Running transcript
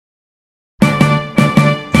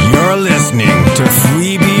are listening to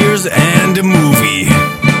Free Beers and a Movie.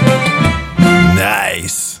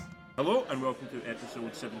 Nice. Hello and welcome to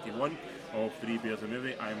episode 71 of Three Beers and a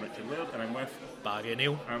Movie. I'm Richard Laird and I'm with Barry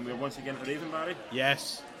Neil. And we're once again at the Raven, Barry.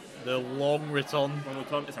 Yes, the long return.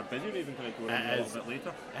 It's a busy Raven tonight, going on a little bit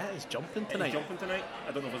later. It is jumping tonight. It's jumping tonight.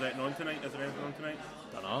 I don't know if there's anything on tonight. Is there anything on tonight?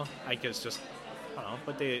 Don't know. I think it's just, I don't know,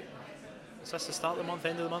 what day? Is this the start of the month,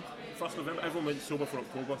 end of the month? 1st November. Everyone went sober for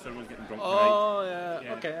October, so everyone's getting drunk tonight. Oh,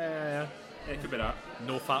 yeah. Okay, yeah. Yeah, it could be that.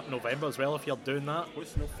 No Fat November as well if you're doing that.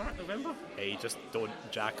 What's No Fat November? Hey, just don't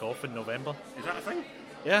jack off in November. Is that a thing?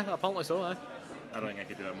 Yeah, apparently so, I don't think I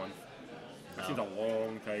could do a month. That seems a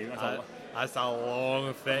long time. That's a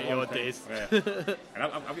long 30 odd days. Yeah. And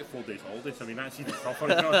I've got 4 days holiday, so I mean that's even tougher.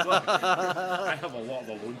 You know? Like, I have a lot of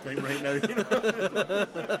alone time right now. You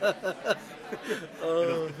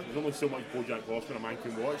know? There's only so much BoJack Horseman a man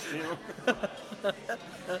can watch. You know.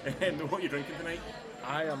 And what are you drinking tonight?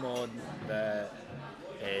 I am on the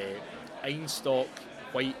Einstock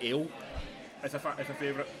White Ale. It's a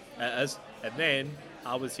favourite. It is. And then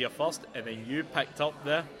I was here first, and then you picked up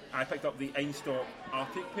the... I picked up the Einstock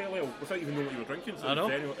Arctic Pale Ale without even knowing what you were drinking, so I know.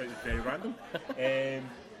 It was very random.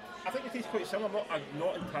 I think it tastes quite similar. I'm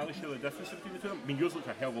not entirely sure the difference between the two. I mean, yours looks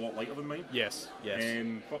a hell of a lot lighter than mine. Yes.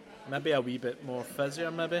 But Maybe a wee bit more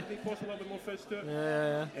fizzier, maybe. I think possibly a little bit more fizz to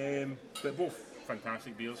it. Yeah. But both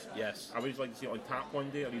fantastic beers. Yes. I always like to see it on tap one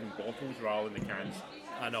day or even bottles rather than the cans.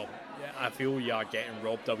 I know. I feel you are getting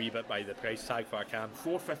robbed a wee bit by the price tag for a can.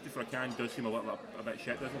 $4.50 for a can does seem a bit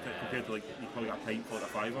shit, doesn't it? Compared to like you probably got a pint for like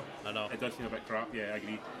a $5. I know. It does seem a bit crap. Yeah, I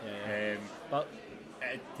agree. Yeah. But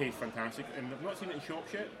it tastes fantastic, and I've not seen it in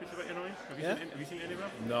shops yet, which is a bit annoying. Have you seen it anywhere?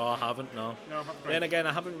 no, I haven't. No. No, I haven't. Then again,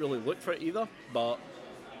 I haven't really looked for it either. But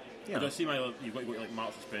It does seem like you've got to go to like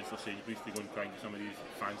Marks and Spencer, Sainsbury's to go and try and get some of these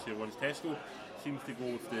fancier ones. Tesco seems to go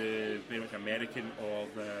with the very much American or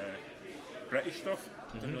the British stuff.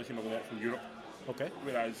 Doesn't really seem to go a lot from Europe. okay.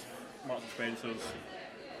 Whereas Marks and Spencer's,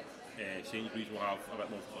 Sainsbury's will have a bit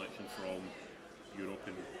more selection from Europe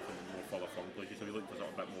and more further flung places. So we look for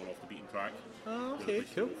something a bit more off the beaten track. Oh, okay,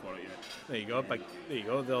 cool. For it, yeah. There you go. There you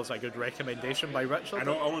go. There's a good recommendation by Richard. I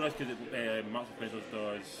know all this because Marks and Spencer's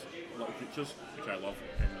does Little Creatures, which I love,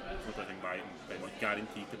 and it's not I can buy it and pretty much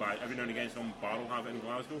guaranteed to buy it. Every now and again, some bar will have it in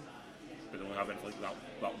Glasgow, but they only have it for like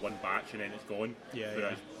that one batch and then it's gone.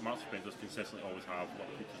 Whereas Marks and Spencer's consistently always have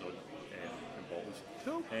Little Creatures on in bottles.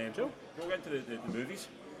 Cool. We'll get into the movies.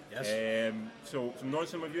 Yes. So some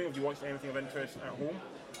non-cinema viewing. Have you watched anything of interest at home?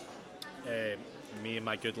 Me and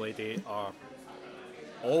my good lady are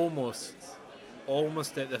almost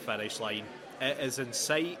at the finish line. It is in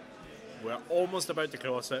sight. We're almost about to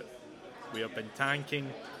cross it. We have been tanking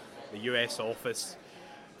the US office.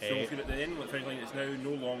 So if you're at the end of the finish line, it's now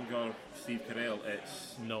no longer Steve Carell.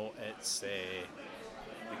 It's the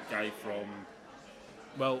guy from.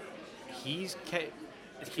 Well, he's kept.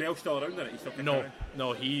 Is Carell still around in it? He's still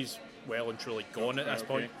No, he's well and truly gone at this okay.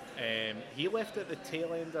 point. He left at the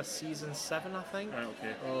tail end of season 7, I think. Right,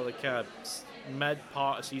 okay. Or the kind of mid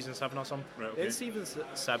part of season 7 or something. Right, okay. Then season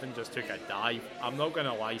 7 just took a dive. I'm not going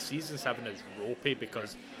to lie, season 7 is ropey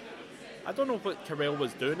because I don't know what Carell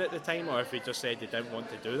was doing at the time or if he just said he didn't want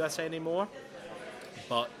to do this anymore.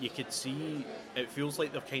 But you could see, it feels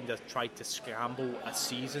like they've kind of tried to scramble a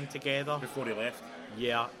season together. Before he left.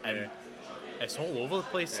 Yeah, and it's all over the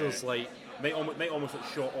place. There's like... Might almost like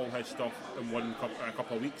shot all his stuff in a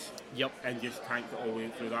couple of weeks. Yep. And just tanked it all the way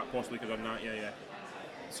through that. Possibly could have done that, yeah.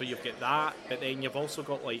 So you've got that, but then you've also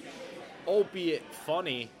got like, albeit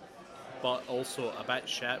funny, but also a bit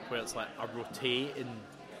shit, where it's like a rotating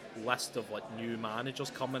list of like new managers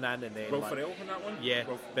coming in, and then Will Ferrell in that one? Yeah,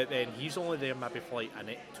 but then he's only there maybe for like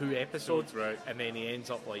 2 episodes, right. And then he ends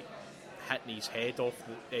up like hitting his head off.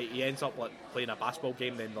 He ends up like playing a basketball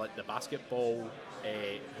game, then like the basketball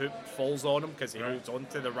hoop falls on him because he holds on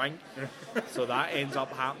to the ring. So that ends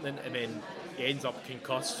up happening, and then he ends up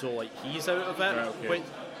concussed, so like he's out of it. Right, okay. Which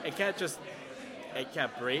it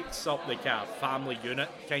kind of breaks up the kind of family unit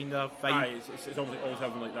kind of vibe. It's always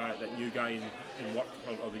having like that new guy in work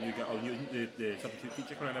or the new guy or the substitute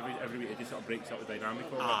teacher coming in every week. It just sort of breaks up the dynamic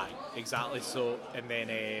of it. Aye, exactly. So and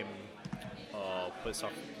then what's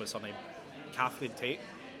her name? Catherine Tate.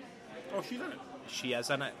 Oh, she's in it. She is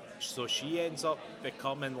in it. So she ends up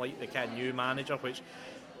becoming like the kind of new manager, which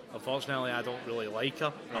unfortunately I don't really like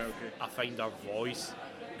her. Right, okay. I find her voice.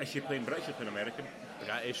 Is she playing British or playing American?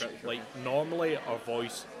 British. Like normally her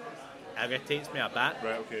voice irritates me a bit.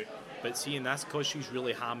 Right, okay. But seeing this, because she's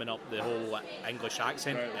really hamming up the whole English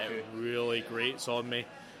accent, right, okay. It really grates on me.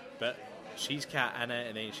 But she's cat in it,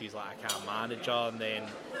 and then she's like a manager, and then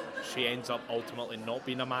she ends up ultimately not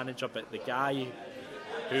being a manager. But the guy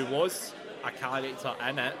who was a character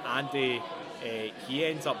in it, and he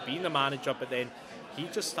ends up being the manager, but then he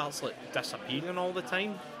just starts like disappearing all the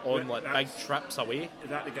time on like big trips away. Is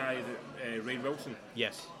that the guy that Rainn Wilson?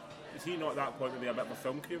 Yes. Is he not at that point maybe a bit of a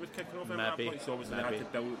film career was kicking off at that point? So obviously they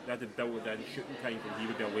had to build it in shooting time when he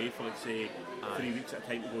would be away for, let's say, 3 weeks at a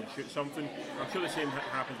time to go and shoot something. I'm sure the same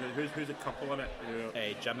happens with who's a couple in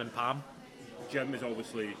it? Jim and Pam. Jim is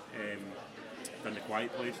obviously done The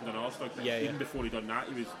Quiet Place and done all stuff. Even before he done that,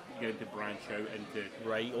 he was getting to branch out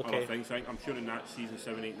into other things. So I'm sure in that season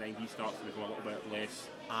 7, 8, 9 he starts to become a little bit less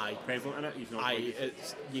prevalent in it. He's not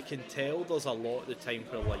you can tell there's a lot of the time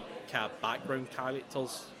where like kind of background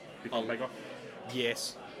characters become bigger.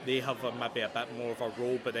 Yes, they have maybe a bit more of a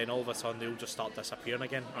role, but then all of a sudden they'll just start disappearing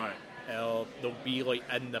again. They'll be like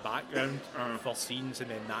in the background for scenes,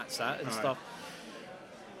 and then that's it and stuff.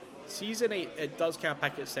 Season 8, it does kind of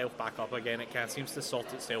pick itself back up again. It kind of seems to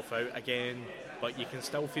sort itself out again, but you can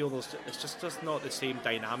still feel it's just not the same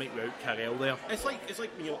dynamic without Carell there. It's like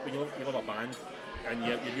when you love a band and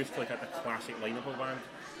you're used to like a classic lineup of a band,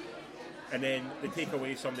 and then they take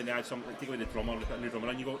away something, they add something, they take away the drummer, they put a new drummer,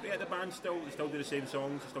 and you go, yeah, the band still do the same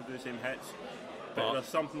songs, they still do the same hits, but there's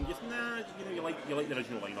something just you like the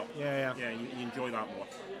original lineup. Yeah, you enjoy that more.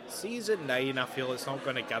 Season 9, I feel it's not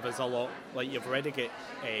going to give us a lot. Like, you've already got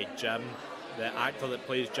Jim, the actor that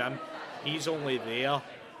plays Jim. He's only there,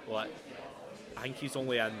 like, I think he's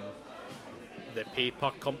only in the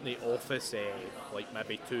paper company office like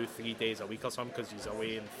maybe 2-3 days a week or something, because he's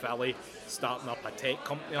away in Philly starting up a tech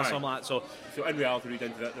company or something like that. So in reality, read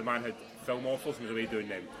into that, the man had film offers and was away doing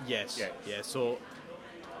them. Yes. Yeah. So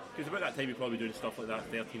because about that time you'd probably be doing stuff like that,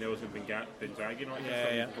 13 Hours and Binzagi.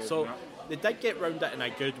 Yeah. So they did get round it in a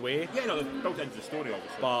good way. Yeah, no, they built it into the story,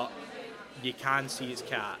 obviously. But you can see it's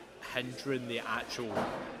kind of hindering the actual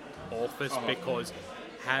office because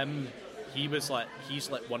he's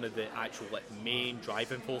like one of the actual like main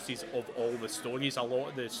driving forces of all the stories. A lot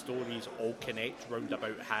of the stories all connect round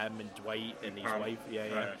about him and Dwight and his wife.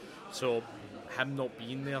 Yeah. So him not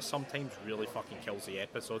being there sometimes really fucking kills the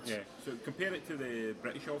episodes. Yeah. So compare it to the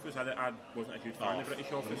British Office. I wasn't a huge fan of the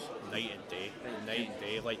British Office. Night and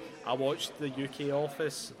day. Like, I watched the UK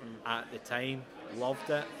Office at the time, loved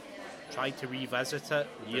it, tried to revisit it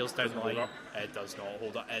years down the line. It does not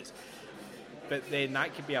hold up. But then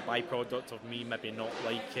that could be a byproduct of me maybe not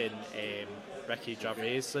liking Ricky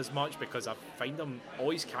Gervais as much, because I find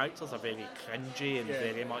all his characters are very cringy and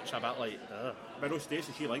very much a bit like, ugh. But I know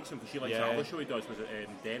Stacey, she likes him because she likes the other show he does. Was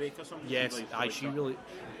it Derek or something? Yes,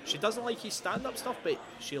 she doesn't like his stand-up stuff, but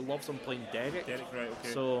she loves him playing Derek. Derek, right,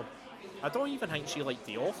 okay. So I don't even think she liked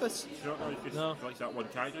The Office. She likes that one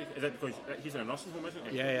character. Is it because he's in a nursing home, isn't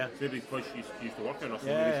he? Yeah. So maybe because she used to work in a nursing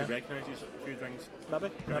home, maybe she recognises a few things. Maybe.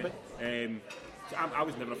 So I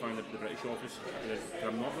was never a fan of the British Office.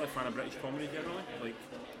 I'm not really a fan of British comedy generally. Like,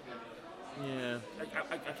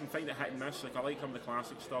 I can find it hit and miss. Like, I like some of the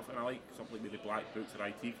classic stuff, and I like something like maybe Black Books or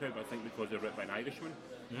IT Crowd, but I think because they're written by an Irishman,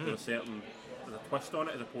 there's a twist on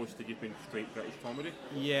it as opposed to just being straight British comedy.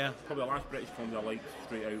 Yeah. Probably the last British comedy I liked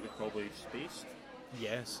straight out was probably Spaced.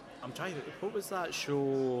 Yes. I'm trying to... What was that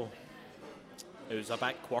show? It was a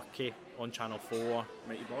bit quirky on Channel 4.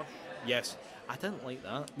 Mighty Bosch? Yes. I didn't like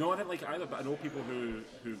that. No, I didn't like it either, but I know people who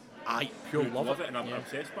love it and are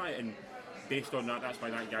obsessed by it, and based on that, that's why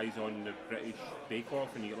that guy's on the British Bake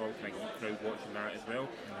Off, and you get a lot of crowd watching that as well.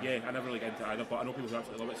 Yeah, I never really get into it either, but I know people who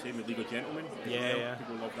absolutely love it. Same with League of Gentlemen. Yeah.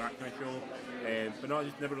 People love that kind of show. But no, I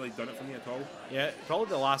just never really done it for me at all. Yeah, probably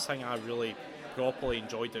the last thing I really properly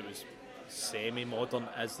enjoyed it was semi-modern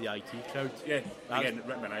as the IT Crowd. Yeah, again,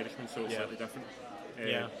 written by an Irishman, so it's slightly different.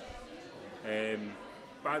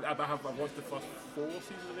 But I've watched the first 4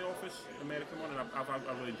 seasons of The Office, the American one, and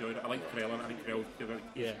I really enjoyed it. I like Carell, and I think Carell,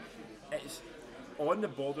 it's on the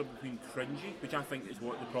border between cringy, which I think is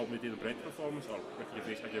what the problem with David Brent's performance, or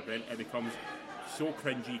Ricky Gervais, Brent, it becomes so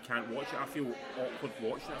cringy you can't watch it. I feel awkward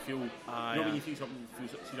watching it. I feel, when you see something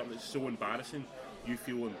that's so embarrassing, you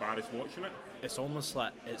feel embarrassed watching it. It's almost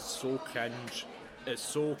like it's so cringe. It's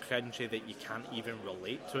so cringy that you can't even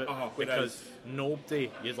relate to it, because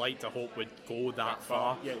nobody you'd like to hope would go that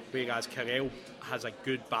far. Yeah. Whereas Carell has a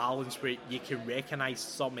good balance where you can recognise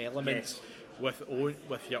some elements with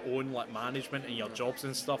your own like management and your jobs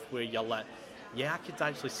and stuff, where you're like, I could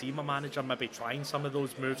actually see my manager maybe trying some of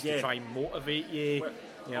those moves to try and motivate you.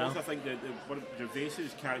 Well, I also think that one of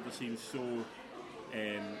Gervais's character seems so.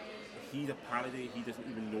 He's a parody. He doesn't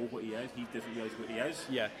even know what he is. He doesn't realise what he is.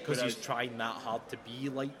 Yeah, because he's trying that hard to be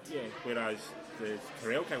liked. Yeah. Whereas the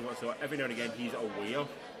Carell kind of, so every now and again he's aware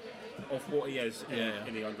of what he is, Yeah.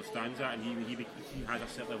 and he understands that, and he has a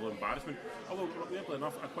certain level of embarrassment. Although, weirdly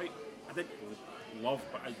enough, I did love,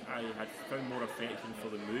 but I had found more affection for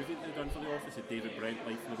the movie that they'd done for The Office, the David Brent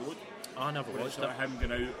Life on the Road. I never Where watched it's it. him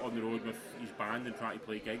going out on the road with his band and trying to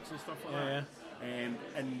play gigs and stuff like that. And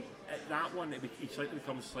at that one, he slightly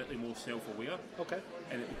becomes slightly more self-aware. Okay.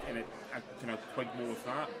 And I kind of twig more with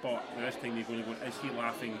that, but this time you're going to go, is he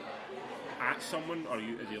laughing at someone, or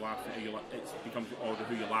is he laughing? It becomes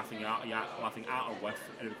who you're laughing at, or with,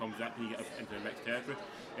 and it becomes that, and you get into the mixed territory.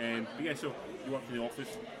 But yeah, so you worked in The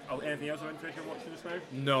Office. Anything else of interest you're watching this now?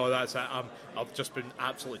 No, that's it. I've just been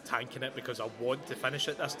absolutely tanking it because I want to finish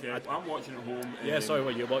it this Yeah, I'm watching at home. Yeah, sorry,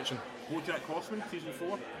 what you're watching? BoJack Horseman, season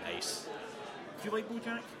 4. Nice. Do you like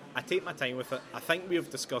BoJack? I take my time with it. I think we've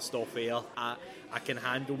discussed off air. I can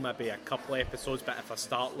handle maybe a couple of episodes, but if I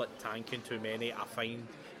start tanking too many, I find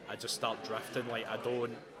I just start drifting. Like I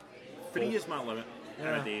don't. 3 is my limit in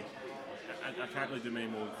Yeah. a day. I can't really do many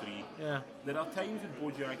more than 3. Yeah. There are times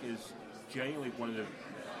when BoJack is genuinely one of the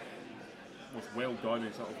most well done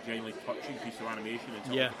and sort of genuinely touching piece of animation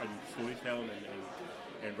and, and storytelling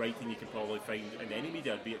and writing you can probably find in any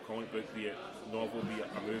media, be it comic book, be it novel, be it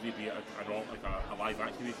a movie, be it a live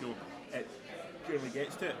action show. It generally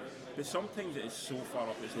gets to it. But sometimes it is so far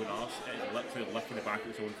up its own arse, it is literally licking the back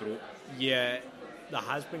of its own throat. Yeah, there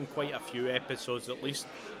has been quite a few episodes. At least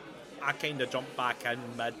I kind of jumped back in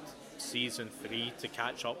mid season 3 to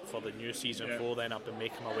catch up for the new season 4. Then I've been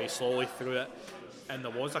making my way slowly through it, and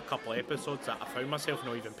there was a couple of episodes that I found myself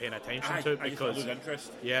not even paying attention to because I just lose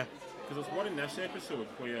interest. Yeah. Because there's one in this episode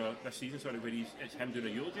where this season, where it's him doing a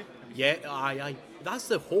eulogy. Yeah, aye. That's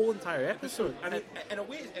the whole entire episode. And in a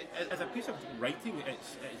way, as a piece of writing,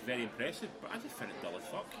 it's very impressive. But I just found it dull as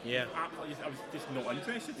fuck. Yeah. I was just not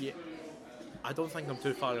interested. Yeah. I don't think I'm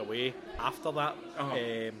too far away after that.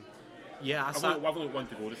 Yeah, I've only one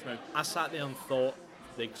to go just now. I sat there and thought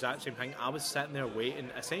the exact same thing. I was sitting there waiting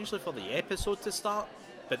essentially for the episode to start,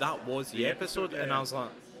 but that was the episode, and I was like,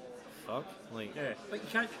 fuck, like. Yeah, like you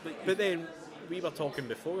can't. Like, but then we were talking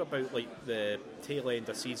before about like the tail end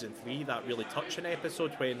of season 3, that really touching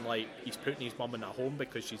episode when like he's putting his mum in a home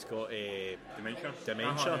because she's got dementia,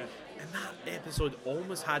 and that episode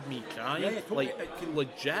almost had me crying. Yeah, totally, like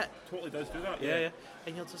legit. Totally does do that. Yeah.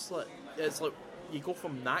 And you're just like, it's like you go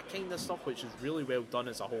from that kind of stuff, which is really well done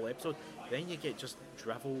as a whole episode, then you get just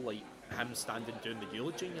drivel like him standing doing the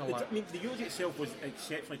eulogy, and you're like, I mean, the eulogy itself was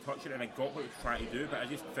exceptionally touching, and I got what it was trying to do, but I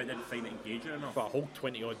just didn't find it engaging enough. For a whole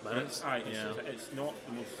 20 odd minutes. It's not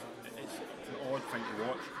the most. It's an odd thing to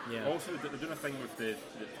watch. Yeah. Also, they're doing a thing with the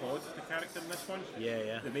Todd, the character in this one.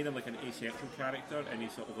 Yeah. They made him like an asexual character, and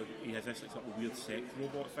he's sort of like, he has this like, sort of weird sex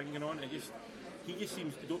robot thing going on. He just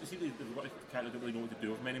seems the character don't really know what to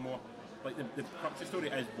do with him anymore. Like the crux of the story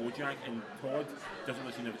is BoJack, and Todd doesn't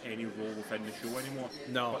really seem to have any role within the show anymore.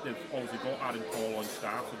 No. But they've obviously got Aaron Paul on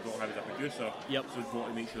staff, they've got him as a producer. Yep. So they've got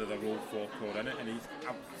to make sure there's a role for Todd in it, and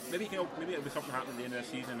maybe it'll be something happening at the end of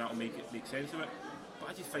the season that'll make sense of it. But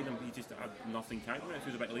I just find him, he just had nothing kind of it. It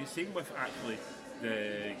feels a bit late. Same with actually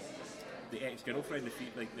the ex-girlfriend,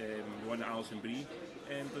 the one that Alison Brie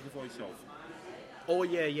does the voice of. Oh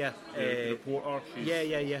yeah. The reporter.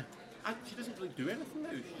 Yeah. She doesn't really do anything now.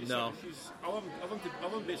 No. She's other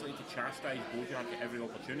than basically to chastise BoJack at every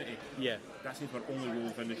opportunity. Yeah. That seems her only role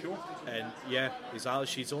within the show. And yeah, exactly.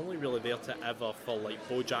 She's only really there to ever for like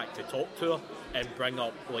BoJack to talk to her and bring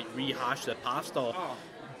up like rehash the past or.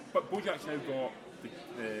 But BoJack's now got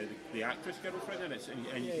the actress girlfriend in it,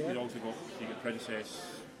 and you've also got Princess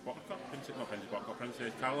Buttercup,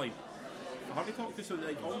 Princess Caroline. Have you talked to so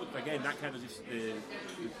like almost again that kind of just the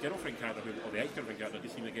girlfriend character or the ex-girlfriend character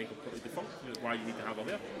just seems again completely defunct. That's why you need to have her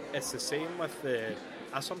there. It's the same with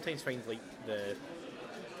I sometimes find like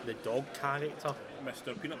the dog character,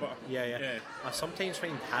 Mr. Peanut Butter. Yeah. I sometimes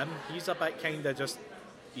find him. He's a bit kind of just.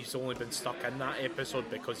 He's only been stuck in that episode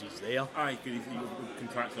because he's there. Aye, because he's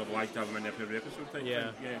contractually obliged to have him in every episode type thing.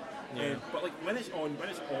 Yeah. But like when it's on,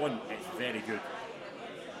 it's very good.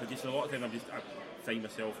 But just a lot of times I find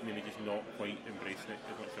myself maybe just not quite embracing it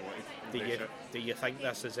as much as I wanted. Do you think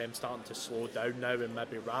this is them starting to slow down now and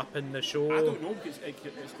maybe wrapping the show? I don't know, because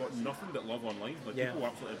it's got nothing but love online. Like people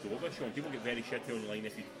absolutely adore this show, and people get very shitty online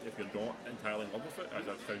if you're not entirely in love with it, as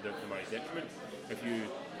I've found out to my detriment. If you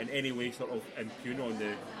in any way sort of impugn on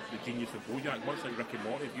the genius of BoJack, much like Rick and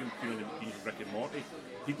Morty, if you impugn on the genius of Rick and Morty,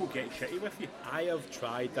 people get shitty with you. I have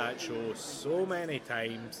tried that show so many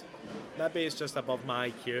times. Maybe it's just above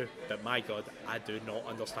my IQ, but my God, I do not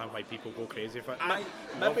understand why people go crazy for it.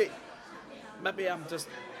 Maybe I'm just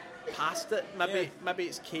past it. Maybe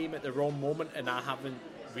it's came at the wrong moment and I haven't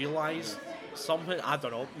realised. something, I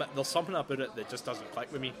don't know, there's something about it that just doesn't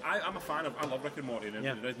click with me. I'm a fan of. I love Rick and Morty, and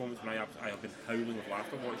Yeah. there's moments when I have been howling with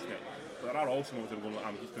laughter watching it. But there are also moments where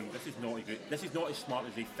I'm going, this is not good. This is not as smart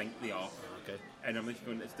as they think they are. Okay. And I'm just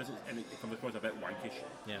going, and it comes across a bit wankish.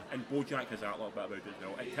 Yeah. And BoJack has that little bit about it as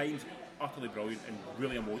well. At times, utterly brilliant and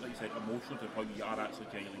really emotional, like you said, emotional to the point where you are actually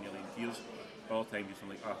genuinely nearly in tears. But all the time, just I'm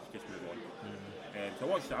like, just move on. So I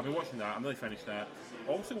watched that. I've been watching that. I'm really finished that.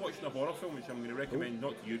 Also watching a horror film, which I'm going to recommend,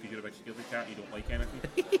 not to you because you're a big scaredy cat, you don't like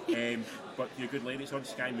anything. But to your good lady, it's on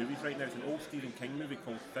Sky Movies right now. It's an old Stephen King movie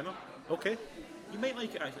called Thinner. Okay. You might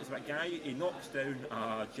like it. It's about a guy, he knocks down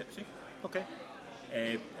a gypsy. Okay.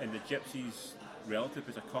 And the gypsy's relative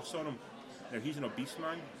puts a curse on him. Now he's an obese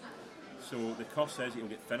man, so the curse says he'll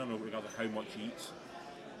get thinner regardless of how much he eats.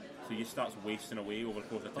 So he starts wasting away over the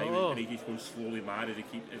course of time, and he's going slowly mad as he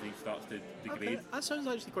starts to degrade. Okay. That sounds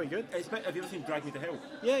actually quite good. Have you ever seen Drag Me to Hell?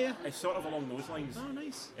 Yeah. It's sort of along those lines. Oh,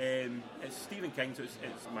 nice. It's Stephen King, so it's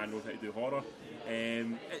a man knows how to do horror.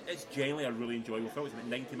 It's generally a really enjoyable film. It's about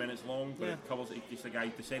 90 minutes long, but it covers just a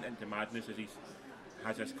guy's descent into madness as he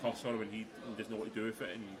has this curse on him and he doesn't know what to do with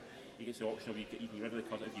it, and he gets the option of you can get rid of the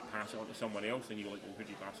curse if you pass it on to someone else, and you're like, well, who do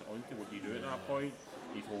you pass it on to? What do you do at that point?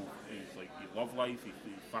 His love life, his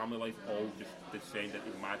family life, all just descend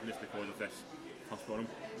into madness because of this curse on him.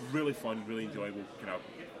 Really fun, really enjoyable kind of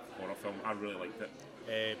horror film. I really liked it.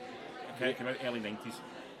 It came out early 90s.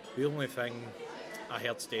 The only thing I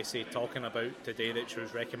heard Stacey talking about today that she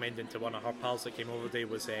was recommending to one of her pals that came over today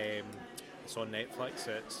was it's on Netflix.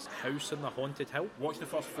 It's House on the Haunted Hill. Watch the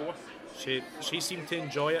first 4. She seemed to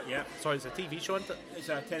enjoy it. Yeah. Sorry, it's a TV show, isn't it? It's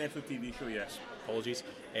a 10-episode TV show, yes. Apologies.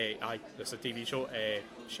 Aye, it's a TV show.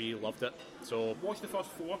 She loved it. So watch the first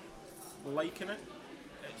 4, liking it.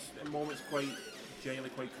 It's at moments genuinely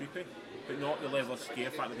quite creepy, but not the level of scare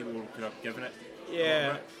factor people were kind of giving it.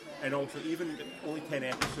 Yeah. And also, even only 10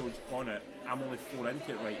 episodes on it, I'm only 4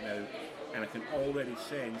 into it right now, and I can already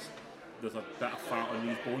sense there's a bit of fat on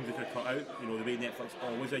these bones you could cut out. You know, the way Netflix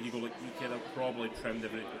always is, you go like, you could have probably trimmed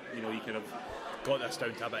every, you could have got this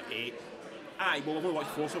down to about 8. Aye, well, I've only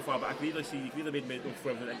watched 4 so far, but I could either see, you could either made it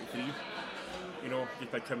from into 3,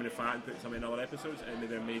 just by trimming the fat and putting some in other episodes, and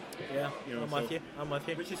maybe made, I'm with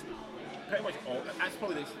you. Which is pretty much all. That's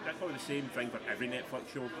probably the same thing for every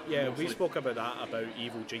Netflix show. Yeah, mostly. we spoke about that about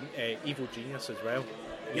Evil Genius as well.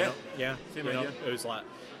 Yeah, same idea. It was like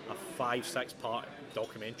a 5-6 part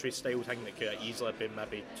documentary style thing that could have easily been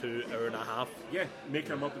maybe 2 hours and a half. Yeah,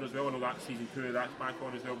 Making a Murder as well. I know that's season 2 of that's back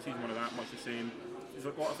on as well. Season 1 of that, much the same. There's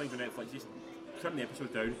a lot of things on Netflix. Just trim the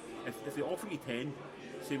episodes down. If they offer you 10,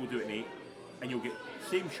 say we'll do it in 8, and you'll get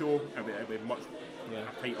same show. It'll be much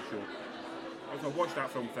a tighter show. So I watched that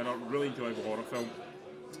film Thinner. Really enjoyable horror film.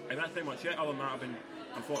 And that's pretty much it. Other than that, I've been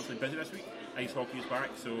unfortunately busy this week. Ice hockey is back,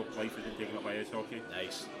 so life has been taken up by ice hockey.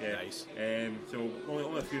 Nice. So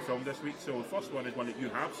only a few films this week. So the first one is one that you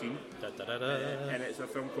have seen, and it's a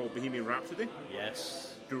film called Bohemian Rhapsody.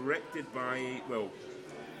 Yes. Directed by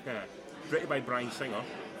Bryan Singer.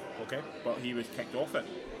 Okay. But he was kicked off it.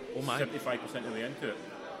 Oh my. 75% of the way into it.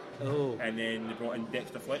 Oh. And then they brought in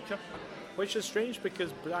Dexter Fletcher. Which is strange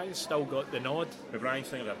because Brian's still got the nod. But Bryan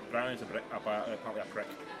Singer, Brian's apparently a prick.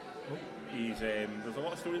 Oh. He's there's a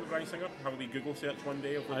lot of stories with Bryan Singer. Have a wee Google search one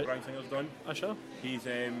day of what Bryan Singer's done. Sure. He's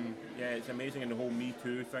it's amazing in the whole Me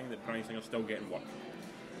Too thing that Bryan Singer's still getting work.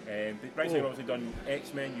 Bryan Singer obviously done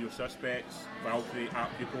X-Men, Your Suspects, Valkyrie, Art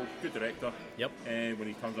Pupil, good director. Yep. When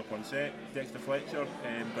he turns up on set, Dexter Fletcher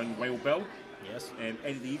done Wild Bill. Yes.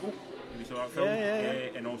 Eddie the Eagle. Have you saw that film?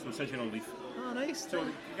 Yeah. And also Sunshine on Leaf. Oh, nice. So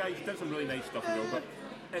the guy did some really nice stuff as well. But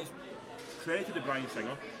it's credited to Bryan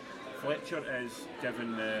Singer. Fletcher is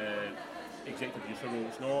given executive producer role.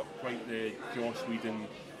 It's not quite the Joss Whedon,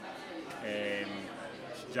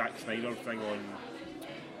 Zack Snyder thing on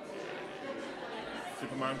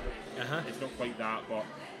Superman. It's not quite that, but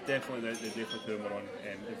definitely the two were on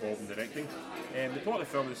involved in directing. The plot of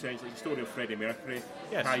the film is essentially the story of Freddie Mercury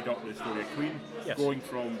tied up with the story of Queen, going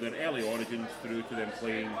from their early origins through to them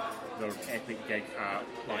playing their epic gig at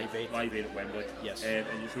Live Aid at Wembley. Yes. And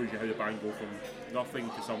it shows you how the band go from nothing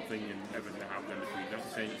to something and everything that happened in between. That's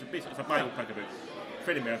essentially, it's a biopic about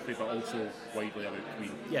Freddie Mercury, but also widely about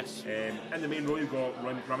Queen. Yes. In the main role, you've got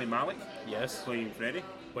Rami Malek playing Freddie.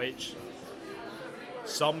 Which,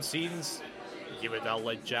 some scenes, you would have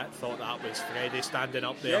legit thought that was Freddie standing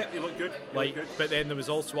up there. Yeah, he looked good. But then there was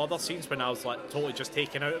also other scenes when I was like totally just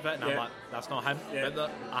taken out of it, and I'm like, that's not him. Yeah.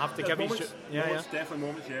 But I have to give you. Definitely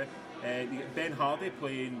moments. You get Ben Hardy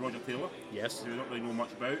playing Roger Taylor. Yes. Who we don't really know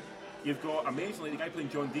much about. You've got, amazingly, the guy playing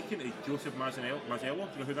John Deacon is Joseph Mazzello. Do you know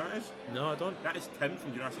who that is? No, I don't. That is Tim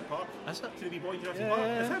from Jurassic Park. Is it? See the wee boy in Jurassic Park?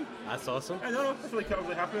 It's him. That's awesome. I know, that's really cool. I'm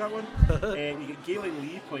really happy with that one. You get Galen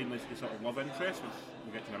Lee playing the sort of love interest, which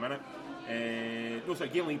we'll get to in a minute. No, sorry,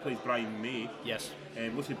 Galen Lee plays Brian May. Yes.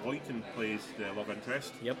 Lucy Boynton plays the love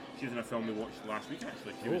interest. Yep. She was in a film we watched last week,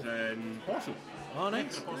 actually. She was in Apostle. Oh,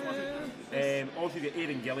 nice. Also, you get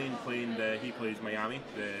Aaron Gillian playing he plays Miami,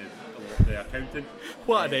 the accountant.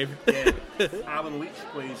 What a name. Alan Leach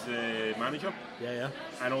plays the manager. Yeah.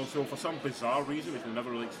 And also, for some bizarre reason, which we'll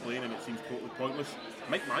never really explain and it seems totally pointless,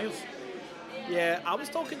 Mike Myers. Yeah, I was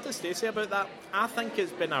talking to Stacey about that. I think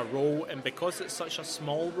it's been a role, and because it's such a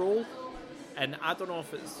small role, and I don't know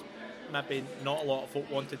if it's maybe not a lot of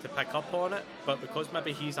folk wanted to pick up on it, but because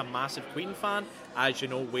maybe he's a massive Queen fan, as you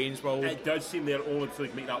know, Wayne's World. It does seem they're only to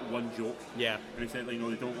make that one joke. Yeah. And they said, they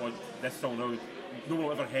don't want this song now. No one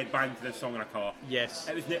will ever headbang to this song in a car. Yes.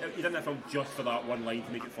 He did that film just for that one line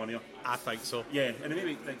to make it funnier. I think so. Yeah, and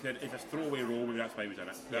maybe it's a throwaway role, maybe that's why he was in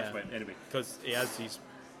it. That's why, anyway. Because he has these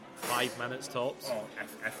 5 minutes tops. Oh,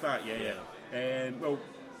 if that, yeah. Well,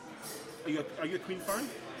 are you a Queen fan?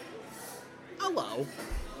 A little.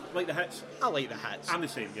 Like the hits? I like the hits. I'm the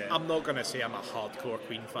same, yeah. I'm not going to say I'm a hardcore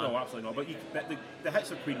Queen fan. No, absolutely not. But the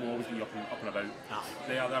hits of Queen will always be up and about. Aye.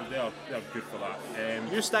 They are good for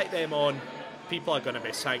that. You stick them on, people are going to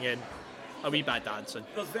be singing, a wee bit dancing.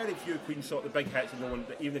 There's very few Queen sort of the big hits, and no one.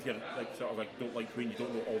 Even if you're like sort of like don't like Queen, you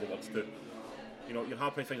don't know all the words to. You know, you're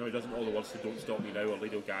happy thing who doesn't know all the words to "Don't Stop Me Now" or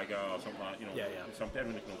Lady Gaga or something like that. You know,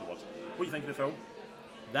 everyone knows the words. What do you think of the film?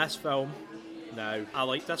 This film, now I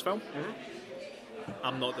like this film.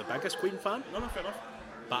 I'm not the biggest Queen fan. No, fair enough.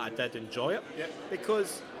 But I did enjoy it. Yeah.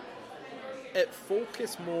 Because it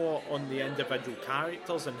focused more on the individual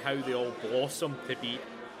characters and how they all blossom to be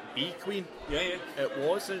Queen. Yeah. It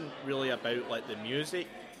wasn't really about like the music,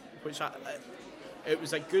 which it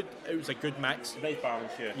was a good mix. Nice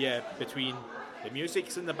balance, yeah. Yeah, between the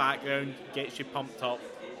music's in the background, gets you pumped up,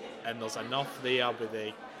 and there's enough there with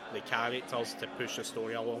the characters to push the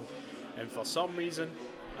story along. And for some reason,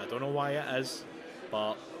 I don't know why it is,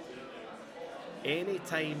 but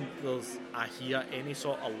anytime I hear any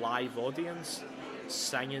sort of live audience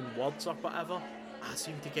singing words or whatever, I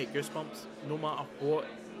seem to get goosebumps. No matter what,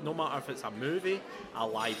 no matter if it's a movie, a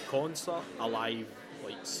live concert, a live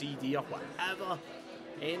like CD or whatever.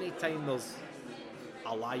 Anytime there's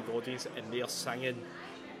a live audience and they're singing,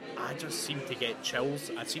 I just seem to get chills.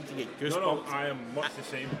 I seem to get goosebumps. No, I am much the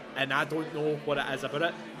same. And I don't know what it is about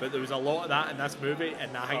it, but there was a lot of that in this movie,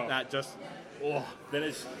 and I think that just there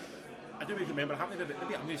is. I don't even remember. It happened maybe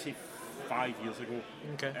I'm going to say 5 years ago.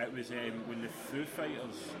 Okay. It was when the Foo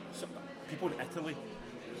Fighters, people in Italy.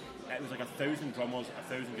 It was like 1,000 drummers,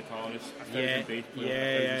 1,000 guitarists, 1,000 bass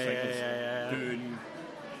players, 1,000 singers doing.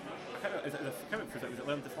 Was it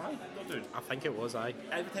Learn to Fly? Not doing. I think it was. Every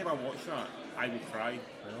time I watch that, I would cry.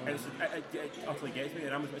 And it utterly gets me.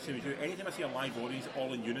 And I'm the same as you. Anytime I see a live audience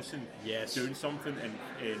all in unison, doing something and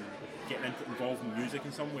getting involved in music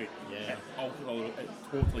in some way, it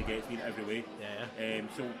totally gets me in every way. Yeah.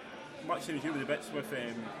 So much same as you with the bits with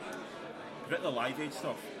the Live Aid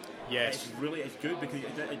stuff. Yes. It's good because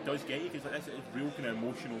it does get you, because it's a real kind of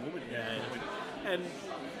emotional moment. Yeah. And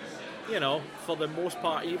you know, for the most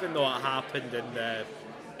part, even though it happened in the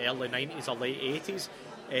early 90s or late 80s,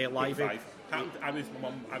 Live Aid. It happened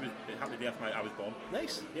the day after I was born.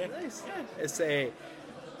 Nice. Yeah. Nice. Yeah. It's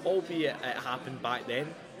albeit it happened back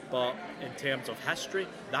then, but in terms of history,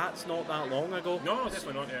 that's not that long ago. No,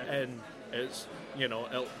 definitely not. Yeah. And it's, you know,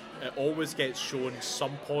 it always gets shown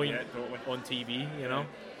some point on TV. You know.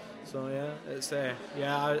 So yeah, it's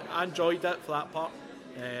I enjoyed it for that part.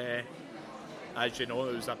 As you know,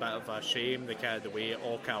 it was a bit of a shame the way it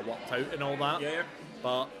all kind of worked out and all that. Yeah.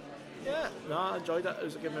 But I enjoyed it. It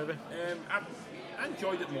was a good movie. I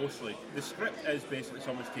enjoyed it mostly. The script is basically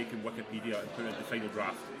someone's taken Wikipedia and put it in the final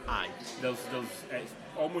draft. Aye. It's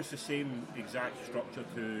almost the same exact structure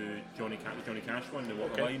to Johnny Cash one, the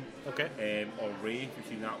Walk the Line. Okay. Or Ray, if you've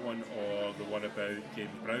seen that one, or the one about James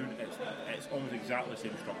Brown. It's almost exactly the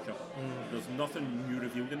same structure. There's nothing new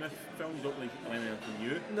revealed in this film. You don't like anything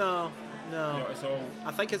new. No. You know, it's all.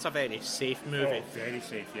 I think it's a very safe movie. Oh, very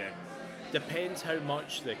safe, yeah. Depends how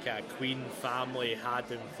much the Queen family had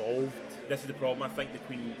involved. This is the problem. I think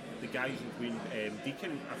the guys in Queen,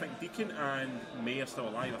 Deacon and May are still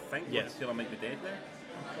alive. I think. Yes. Taylor might be dead now,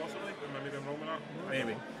 possibly. Maybe I'm wrong with that.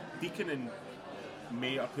 Anyway, Deacon and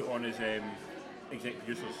May are put on as executive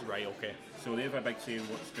producers. Right. Okay. So they have a big say in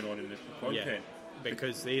what's going on in the content. Yeah.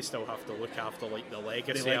 Because they still have to look after like the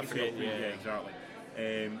legacy. The legacy of Queen, exactly.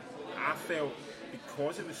 I felt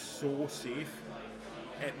because it was so safe,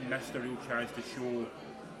 it missed a real chance to show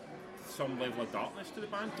some level of darkness to the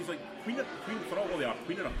band. Because like Queen, for all they are,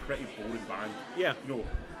 Queen are a pretty boring band. Yeah. You know,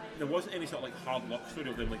 there wasn't any sort of like hard luck story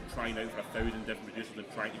of them like trying out for 1,000 different producers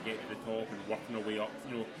and trying to get to the top and working their way up.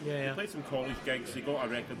 You know, they played some college gigs, they got a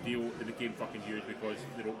record deal, they became fucking huge because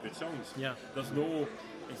they wrote good songs. Yeah. There's no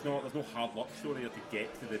hard luck story to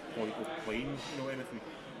get to the point of playing, you know, anything.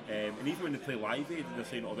 And even when they play Live Aid, they're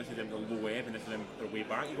saying, "Oh, this is them the low ebb, and this is them their way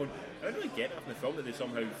back." You're going, I don't really get it from the film that they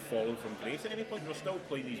somehow fallen from grace at any point. They're still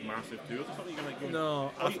playing these massive tours or something. You're like, going,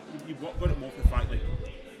 No, you've got it more for the fact like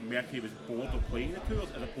Mercury was bored of playing the tours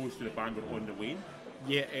as opposed to the band were on the wane.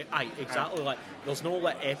 Yeah, exactly. Like, there's no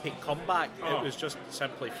like epic comeback. It was just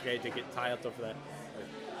simply Freddie get tired of the.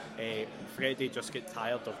 Freddie just get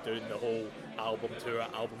tired of doing the whole album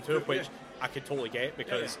tour, which I could totally get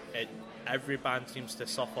because every band seems to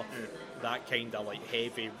suffer that kind of like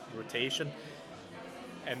heavy rotation.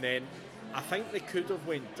 And then I think they could have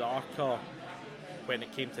went darker when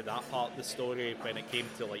it came to that part of the story, when it came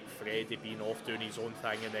to like Freddie being off doing his own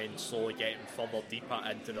thing and then slowly getting further deeper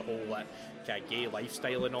into the whole like kind of gay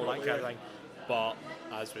lifestyle and all that kind of thing. But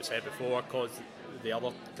as we said before, because the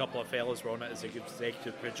other couple of fellas were on it as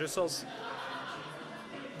executive producers,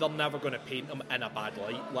 they're never going to paint them in a bad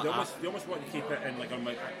light. Like they almost want to keep it in like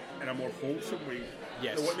in a more wholesome way.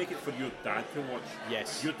 Yes. They want to make it for your dad to watch.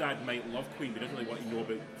 Yes. Your dad might love Queen, but he doesn't really want to know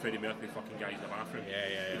about Freddie Mercury fucking guys in the bathroom.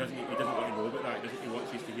 Yeah. He doesn't want to know about that. He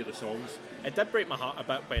wants you to hear the songs. It did break my heart a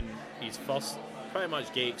bit when his first pretty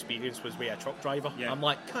much gay experience was with a truck driver. Yeah. I'm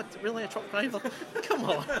like, God, really a truck driver? Come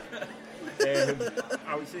on.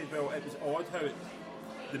 I would say, well, it was odd how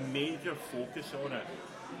the major focus on it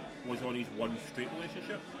was on his one straight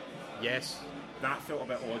relationship. Yes. That felt a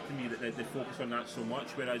bit odd to me that they focus on that so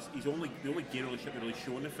much, whereas the only gay relationship they really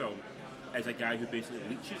show in the film is a guy who basically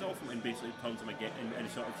leeches off him and basically turns him again and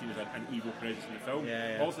sort of seen as an evil presence in the film.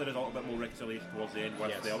 Also, there's a little bit more reconciliation towards the end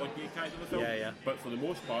with the other gay guys in the film. But for the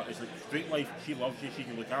most part, it's like straight life, she loves you, she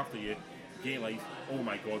can look after you. Gay life, oh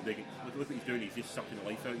my god, look what he's doing, he's just sucking the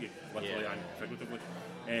life out of you, literally and figuratively.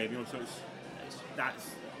 You know, so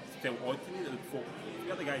that's felt odd to me that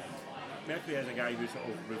the other guy, Mercury is a guy who's sort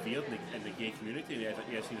of revered in the gay community, and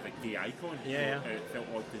he is seen as a gay icon. So it felt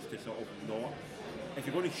odd to sort of not. If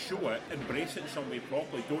you're going to show it, embrace it in some way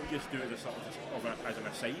properly. Don't just do it as as an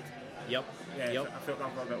aside. Yep. I felt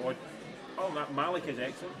that was a bit odd. Other than that, Malik is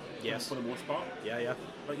excellent. Yes. For the most part. Yeah.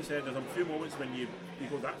 Like you said, there's a few moments when you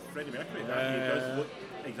go, that's Freddie Mercury. He does look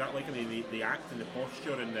exactly like him. The act and the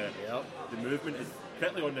posture and the movement is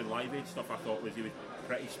particularly on the Live Aid stuff. I thought he was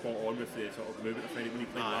pretty spot on with the sort of movement of Freddie when he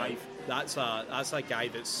played live. That's a guy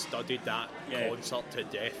that studied that concert to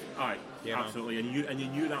death. Aye, absolutely. And you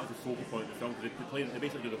knew that was the focal point of the film because they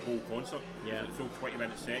basically do the whole concert. Yeah. The full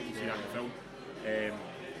 20-minute set. You see that in the film.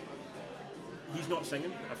 He's not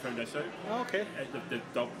singing. I found this out. Oh, okay. The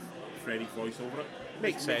dubbed Freddie's voice over it.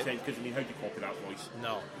 Makes sense because I mean, how do you copy that voice?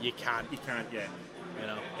 No, you can't. You can't. Yeah. You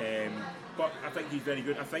know. But I think he's very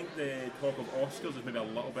good. I think the talk of Oscars is maybe a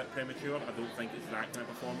little bit premature. I don't think it's that kind of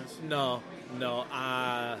performance. No.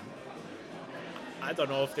 I don't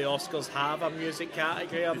know if the Oscars have a music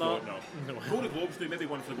category or not. No. Golden Globes do. Maybe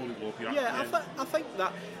one for the Golden Globe here.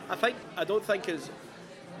 I don't think it's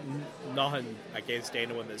nothing against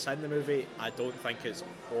anyone that's in the movie. I don't think it's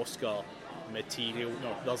Oscar material.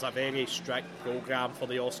 No. There's a very strict programme for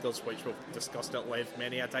the Oscars, which we've discussed at length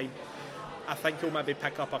many a time. I think he'll maybe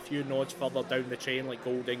pick up a few nods further down the chain, like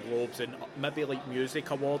Golden Globes and maybe like music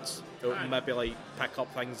awards. He'll maybe like pick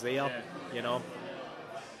up things there, you know.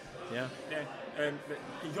 Yeah.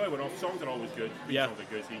 Enjoy one off. Songs are always good. Songs are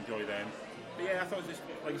good, so you enjoy them. But I thought it was just,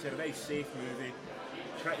 like I said, a very safe movie.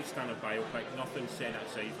 Pretty standard biopic, nothing set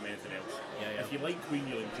aside from anything else. If you like Queen,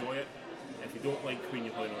 you'll enjoy it. If you don't like Queen,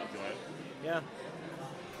 you'll probably not enjoy it. Yeah.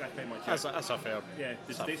 That's pretty much that's it. That's a fair... Yeah.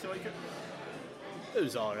 Did Stacey like it? It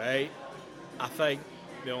was alright. I think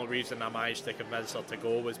the only reason I managed to convince her to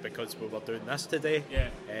go was because we were doing this today. Yeah.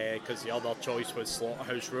 Because the other choice was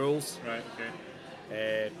Slaughterhouse Rules. Right, okay.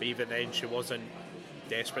 But even then, she wasn't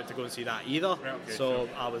desperate to go and see that either. Right, okay, so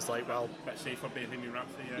I was like, well... A bit safer Bohemian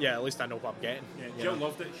Rhapsody, yeah, at least I know what I'm getting. Yeah. Jill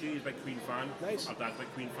loved it. She's a big Queen fan. Nice. Her dad's a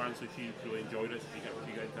big Queen fan, so she really enjoyed it. So she got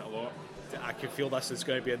into it a lot. I can feel this is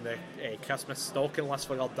going to be in the Christmas stocking list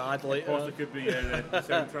for her dad later. Of course, it could be the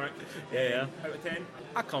soundtrack. Out of 10?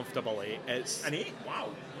 A comfortable 8. It's an 8? Wow.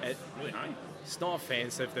 It's really high. It's not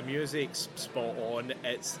offensive. The music's spot on.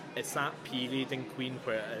 It's that period in Queen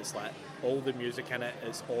where it's like all the music in it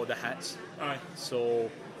is all the hits. Aye. So,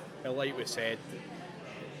 like we said,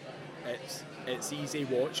 it's easy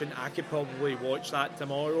watching. I could probably watch that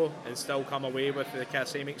tomorrow and still come away with the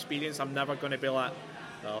same experience. I'm never going to be like,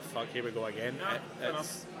 Oh fuck! Here we go again. Nah, fair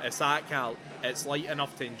It's that kind. It's light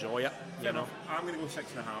enough to enjoy it. Fair enough. I'm going to go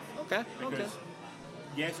 6.5. Okay. Because, Okay.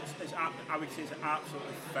 yes, I would say it's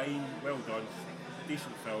absolutely fine, well done,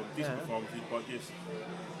 decent film, decent performances, but just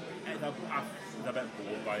it's a bit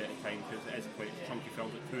bored by it at times because it is quite a chunky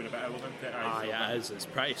film, like 2 and a bit hours into it. Ah, yeah, it is. It's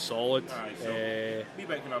pretty solid. So wee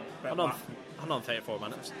bit kind of bit back 134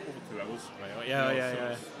 minutes. over 2 hours. Right. You Yeah.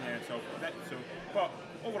 know, Yeah. But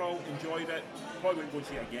overall, enjoyed it. Probably wouldn't go and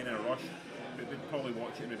see it again in a rush, but we'd probably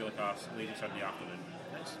watch it maybe like a lazy Sunday afternoon.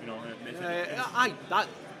 You know,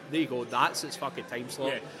 There you go. That's its fucking time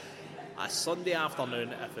slot. Yeah. A Sunday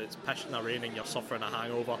afternoon, if it's pissing or raining, you're suffering a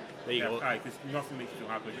hangover. There you go. Because nothing makes you feel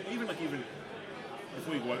happy. Even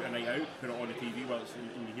before you go out a night out, put it on the TV while it's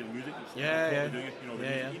and you hear the music. It's doing it. You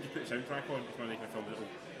know, you just put a soundtrack on. It's one of the kind of films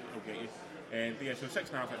that'll get you. But yeah, so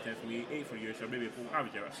 6.5 out of 10 for me, 8 for you. So maybe we'll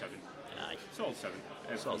average out a 7. Aye. Solid 7.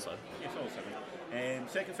 Solid 7. Yeah, solid 7.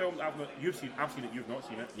 Second film I've seen it. You've not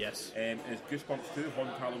seen it. Yes. Is Goosebumps 2: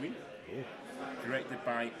 Haunted Halloween. Directed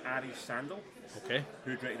by Ari Sandel, Okay.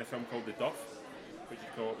 who directed a film called The Duff, which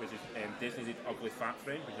is Disney's Ugly Fat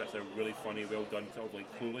Friend, which is actually a really funny, well done, sort of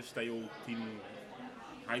like Clueless style teen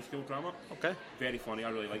high school drama. Okay. Very funny, I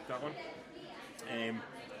really like that one.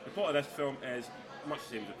 The plot of this film is much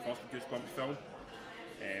the same as the first Goosebumps film.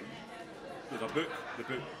 There's a book, the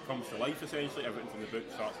book comes to life essentially, everything from the book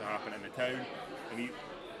starts to happen in the town, and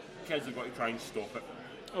kids have got to try and stop it.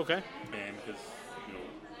 Okay. Because, you know,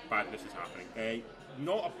 badness is happening.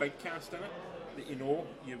 Not a big cast in it that you know.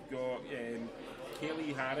 You've got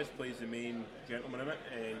Kaylee Harris plays the main gentleman in it,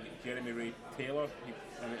 Jeremy Ray Taylor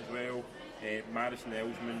in it as well, Madison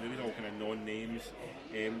Elsman, these are all kind of non-names.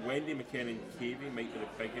 Wendy McKinnon Cavey might be the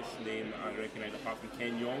biggest name that I recognise apart from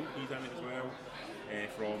Ken Jeong, he's in it as well,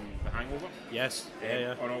 from The Hangover. Yes.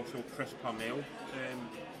 Yeah. And also Chris Parnell,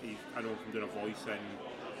 I know him from doing a voice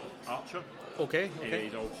in Archer. Okay.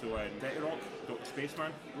 He's also in Dirty Rock, Dr.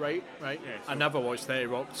 Spaceman. Right. Yeah, I never watched Dirty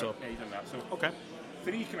Rock, so. Yeah, he's in that. So Okay.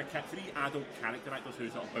 three adult character actors who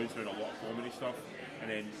sort of bounce around a lot of comedy stuff, and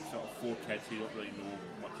then sort of 4 kids who you don't really know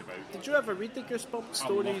much about. Did you ever read the Goosebumps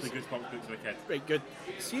stories? I love the Goosebumps books as a kid. Right, good.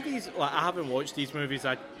 See these? Like, I haven't watched these movies.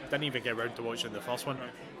 I didn't even get around to watching the first one. Right.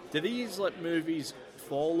 Do these movies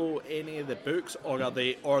follow any of the books, or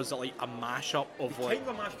is it like a mashup of like? Kind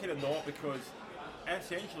of a mash, kind of not, because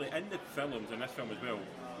essentially in the films, and this film as well,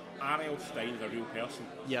 R.L. Stein's a real person.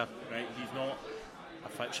 Yeah, Right? He's not. a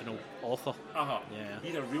fictional author. Yeah. Yeah.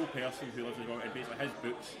 He's a real person who lives in the world, and basically his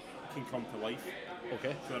books can come to life.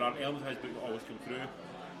 Okay. So there are elements of his book that always come through.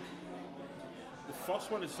 The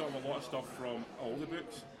first one is sort of a lot of stuff from all the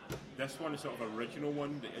books. This one is sort of an original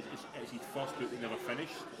one. It's his first book that he never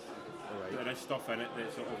finished. Alright. There is stuff in it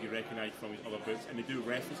that sort of you recognise from his other books, and they do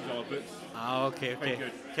reference his other books. Ah, okay. Quite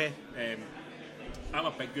good. Okay. I'm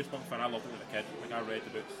a big Goosebumps fan. I loved it as a kid. Like, I read the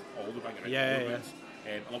books, all the big Yeah. books.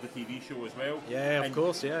 I love the TV show as well. Yeah, of And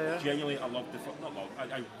course. Yeah. Genuinely, I loved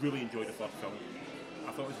I really enjoyed the first film.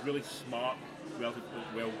 I thought it was really smart, relatively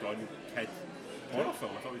well done kid horror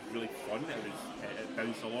film. I thought it was really fun. It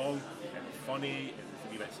bounced along. It was funny. It was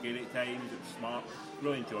a wee bit scary at times. It was smart.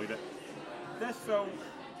 Really enjoyed it. This film,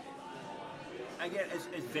 again,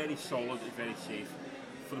 is very solid. It's very safe.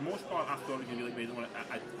 For the most part, I thought it was going to be like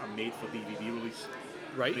a made-for-DVD release.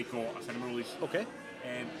 Right. They got a cinema release. Okay.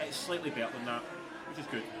 It's slightly better than that, which is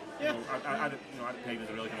good. Yeah. You know, I didn't think it was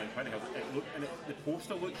a really good point. The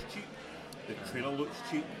poster looks cheap, the trailer looks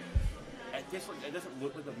cheap. It doesn't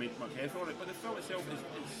look like they've made much effort on it, but the film itself is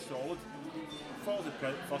solid. Follows the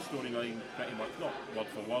first storyline pretty much, not word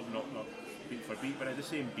for word, not beat for beat, but it has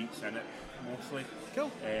the same beats in it mostly. Cool.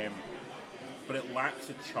 But it lacks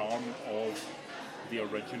the charm of the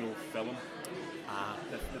original film.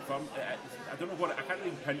 The film, I don't know what, I can't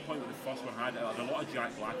really pinpoint what the first one had. There's a lot of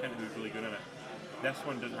Jack Black in it who's really good in it. This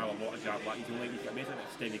one doesn't have a lot of Jack Black. He's got an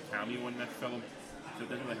extended cameo in this film, so it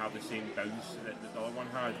doesn't really have the same bounce that the other one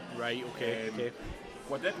had. Right. Okay.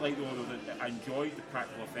 What I did like though, that I enjoyed the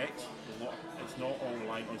practical effects. It's not all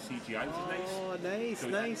reliant on CGI, which is nice. Oh, nice. So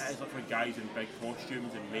it's like for guys in big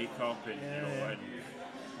costumes and makeup, and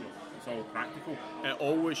it's all practical. It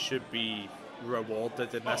always should be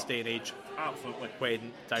rewarded in this day and age. Absolutely.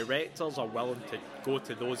 When directors are willing to go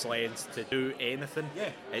to those lengths to do anything,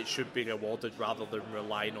 it should be rewarded rather than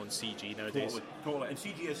relying on CG nowadays. Totally. And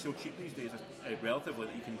CG is so cheap these days, relatively,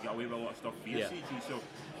 that you can get away with a lot of stuff via CG. So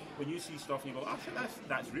when you see stuff and you go, oh shit,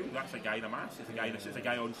 that's real. That's a guy in a mask. It's a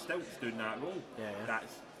guy on stilts doing that role.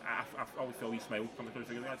 I always feel a wee smile coming through.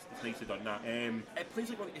 It's nice to done that. It plays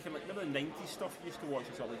like remember the 90s stuff you used to watch,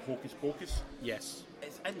 sort of like Hocus Pocus? Yes.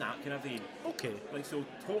 It's in that kind of vein. Okay. Like, so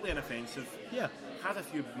totally inoffensive. Yeah. has a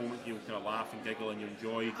few moments you'll kind of laugh and giggle and you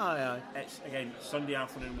enjoy. Aye. It's, again, Sunday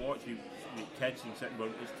afternoon watch, you kids and sitting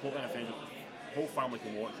down, it's totally inoffensive. The whole family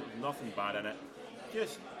can watch it, there's nothing bad in it.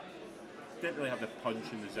 Just didn't really have the punch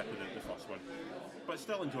and the zip of the first one. But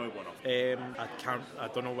still enjoyable enough. I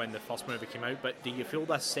don't know when the first movie came out, but do you feel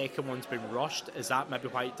this second one's been rushed? Is that maybe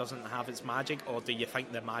why it doesn't have its magic, or do you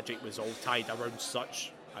think the magic was all tied around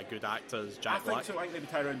such a good actor as Jack Black? I think so. I think maybe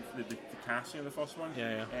tied around the casting of the first one.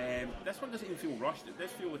 Yeah. This one doesn't even feel rushed. It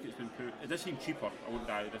does feel like it's been put. It does seem cheaper. I wouldn't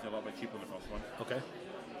die. It does a little bit cheaper than the first one. Okay.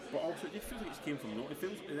 But also, it just feels like it came from nowhere. It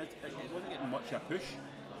wasn't getting much of a push.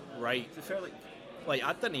 Right. It felt like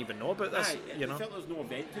I didn't even know about this. you know, felt there was no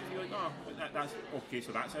event to it. You're like, that's okay.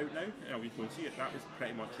 So that's out now. We can go and see it. That was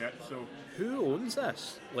pretty much it. So who owns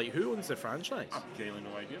this? Like, who owns the franchise? I've genuinely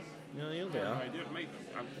no idea. No, you'll No idea.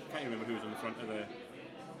 I can't remember who was on the front of the.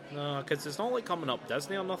 No, because it's not like coming up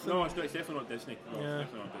Disney or nothing. No, it's definitely not Disney. No, Yeah.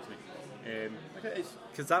 it's definitely not Disney.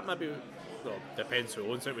 Because that maybe, well, depends who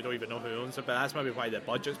owns it. We don't even know who owns it, but that's maybe why the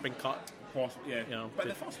budget's been cut. Possibly, yeah. You know, but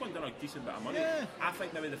the first one done a decent bit of money. Yeah. I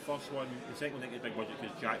think maybe the first one, the second one didn't get a big budget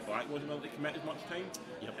because Jack Black wasn't able to commit as much time.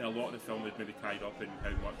 Yep. And a lot of the film was maybe tied up in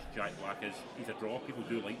how much Jack Black is. He's a draw. People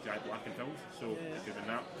do like Jack Black in films, so it's good in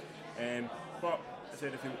that. But I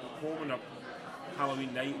said if you're home on a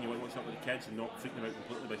Halloween night and you want to watch something with the kids and not freaking them out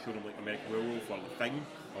completely by showing them like American Werewolf or The Thing,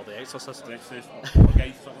 Or The Exorcist. or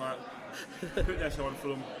Poltergeist, something like that, put this on for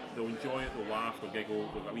them. They'll enjoy it, they'll laugh, they'll giggle,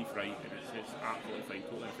 they'll get a wee fright, and it's absolutely fine,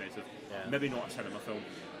 totally offensive. Yeah. Maybe not a cinema film.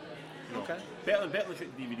 You know, Okay. Better than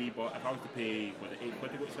shooting DVD, but if I was to pay, what,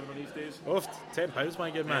 £8 to go to cinema these days? Oh, £10,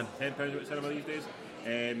 my good man. £10 to go to cinema these days?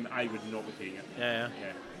 I would not be paying it. Yeah.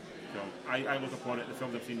 So I look upon it, the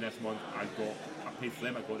films I've seen this month, I paid for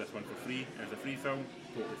them, I got this one for free, and it's a free film,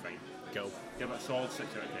 totally fine. Go. Give it a solid 6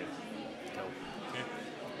 out of 10. Go.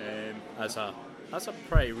 Okay. That's a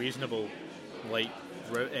pretty reasonable, like,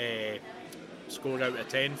 score out of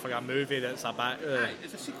 10 for a movie that's a bit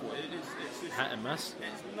It's a sequel. It's hit and miss.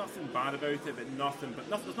 It's nothing bad about it, but there's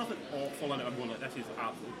nothing awful in it. I'm going like, this is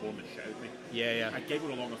absolutely boring the shit out of me. Yeah. I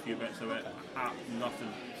giggled along a few bits of it.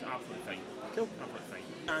 Nothing. It's absolutely fine. Cool. Absolutely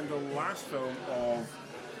fine. And the last film of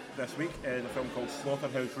this week is a film called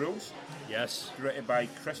Slaughterhouse Rules, Yes. directed by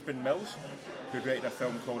Crispin Mills, who directed a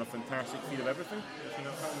film called A Fantastic Fear of Everything. Have you seen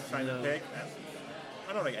that film? Simon No. Pegg.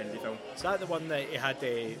 An alright indie film. Is that the one that he had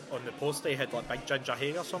on the poster? He had like big ginger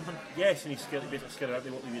hair or something? Yes, and he's basically scared out. They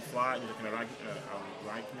won't leave his flat, and he's like in a rag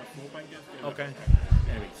from a floor, I guess. Okay.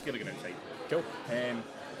 Anyway, scared again outside. Cool.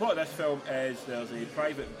 Plot of this film is there's a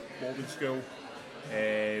private boarding school.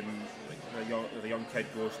 The young kid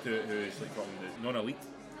goes to who's like from the non-elite.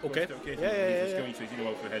 Okay. Goes to, Yeah. The school, so he's seeing the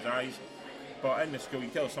world through his eyes. But in the school, you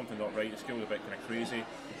can tell there's something not right. The school's a bit kind of crazy.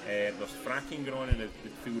 There's fracking going on in the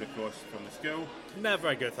field across from the school. Never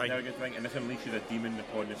a good thing. Never a good thing. And this unleashes a demon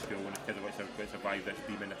upon the school, and the kids are going to survive this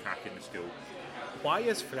demon attacking the school. Why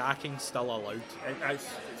is fracking still allowed? It's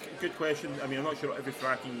a good question. I mean, I'm not sure every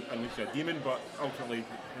fracking unleashes a demon, but ultimately,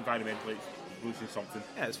 environmentally, it's losing something.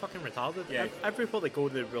 Yeah, it's fucking retarded. Yeah. Everywhere they go,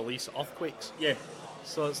 they release earthquakes. Yeah.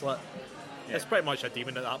 So it's like, Yeah. it's pretty much a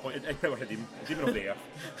demon at that point. It's pretty much a demon of the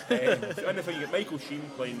earth. So in the film, you get Michael Sheen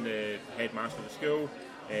playing the headmaster of the school.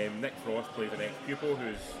 Nick Frost plays an ex-pupil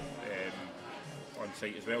who's on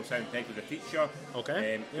site as well. Simon Pegg is a teacher.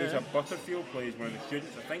 Okay. Asa Butterfield plays one of the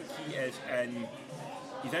students. I think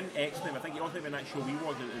he's in X-Men. I think he also in that show we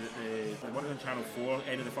watched, the one on Channel 4,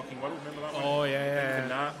 End of the Fucking World. Remember that one? Oh, yeah. In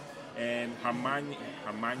that. Hermione,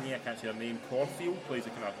 I can't say her name, Caulfield plays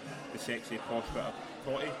the kind of the sexy posh bit of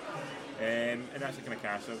Totty. And that's the kind of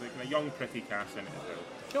cast. So it's a kind of young, pretty cast in it as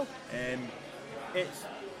well. Cool. It's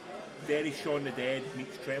very Shaun the Dead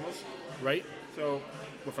meets Tremors. Right. So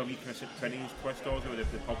with a wee kind of Trinity twist also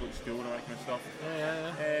with the public school and all that kind of stuff.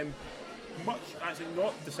 Yeah. Much actually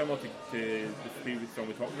not dissimilar to the previous film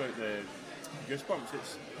we talked about, the Goosebumps.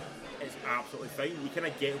 It's absolutely fine. You kind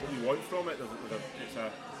of get what you want from it. It's a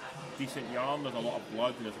decent yarn. There's a lot of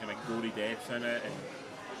blood and there's kind of gory deaths in it,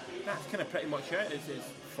 and that's kind of pretty much it. It's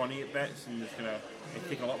funny at bits, and it's kind of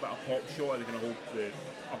taking a little bit of pop shot of the kind of whole the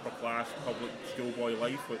upper class public schoolboy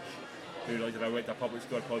life, which who realised if I went to a public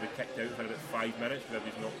school I'd probably be kicked out within about 5 minutes because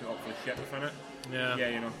everybody's knocked it up for the shit within it. Yeah. Yeah,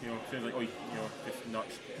 you know, sounds like just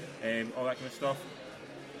nuts, all that kind of stuff.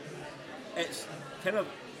 It's kind of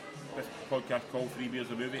this podcast called 3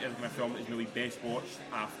 Beers a Movie is the kind of film that is maybe best watched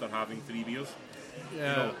after having 3 beers.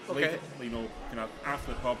 Yeah. Okay. Kind of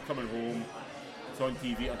after the pub, coming home, it's on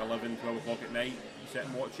TV at like 11, 12 o'clock at night. You sit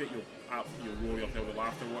and watch it, you'll roll yourself with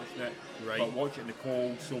laughter watching it. Right. But watch it in the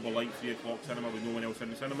cold, sober light, 3 o'clock cinema with no one else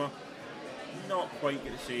in the cinema. not quite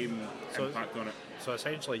get the same impact on it. So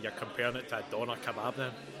essentially, you're comparing it to a doner kebab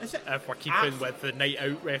then. Is it? If we're keeping with the night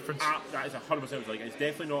out reference. That is 100% like it's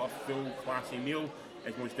definitely not a full classy meal.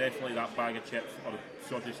 It's most definitely that bag of chips or the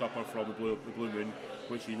sausage supper from the Blue Moon,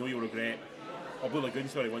 which you know you'll regret. Or Blue Lagoon,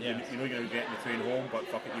 sorry, you know you're going to regret in the train home, but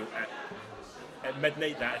fuck it, at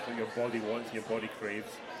midnight that's what your body wants and your body craves.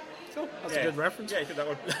 So, that's a good reference. Yeah, I did that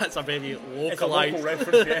one. That's a very It's a localised local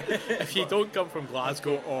reference, yeah. If you don't come from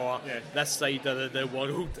Glasgow or this side of the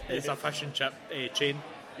world, it's a fish and chip chain.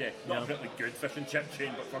 Yeah, not a particularly good fish and chip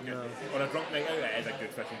chain, but fucking on a drunk night out, it is a good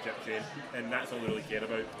fish and chip chain, and that's all we really care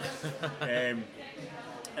about.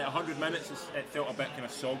 At 100 minutes, it felt a bit kind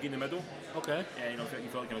of soggy in the middle. Okay. You know, you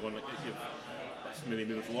felt kind of going like, let's maybe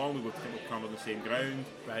move us along. We were kind of on the same ground.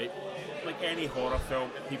 Right. Like any horror film,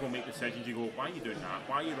 people make decisions. You go, why are you doing that?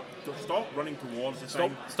 Why are you stop running towards the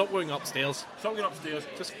thing? Stop going upstairs. Stop going upstairs.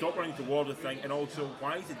 Just stop running towards the thing. And also,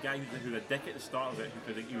 why is the guy who's a dick at the start of it,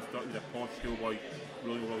 because he thought he was a posh schoolboy,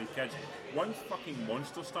 really with all these kids? Once fucking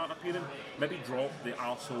monsters start appearing, maybe drop the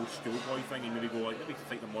arsehole schoolboy thing and maybe go like, maybe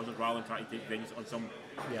fight the monsters rather than try to take vengeance on some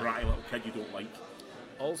bratty little kid you don't like.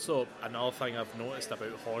 Also, another thing I've noticed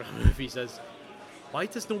about horror movies is, why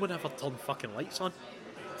does no one ever turn fucking lights on?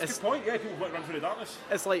 It's a good point, yeah, people want to run through the darkness.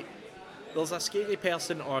 It's like, there's a scary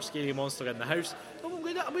person or a scary monster in the house. Oh, I'm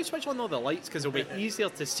going to switch on all the lights because it'll be easier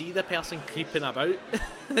to see the person creeping about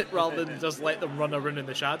rather than just let them run around in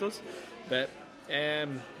the shadows. But, I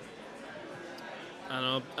don't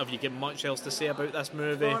know, have you got much else to say about this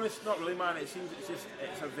movie? To be honest, not really, man. It seems it's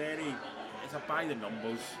a by the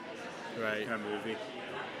numbers kind of movie.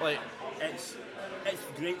 Like, it's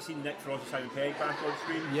great seeing Nick Frost and Simon Pegg back on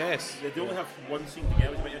screen. Yes. They only have one scene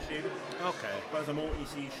together, which is a bit of a shame. Okay. But there's a moment you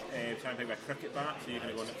see Simon Pegg with a cricket bat, so you're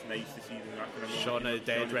kind of going, it's nice to see them that kind of moment. Shaun of the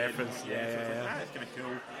Dead reference. Yeah. It's kind of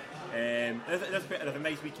cool. There's a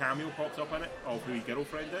nice wee cameo pops up in it of who his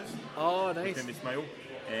girlfriend is. Oh, nice. With him smile.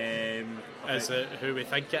 Is it who we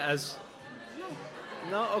think it is?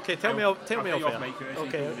 No, okay. Tell me off air.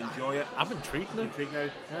 Okay, enjoy it. I'm intrigued now.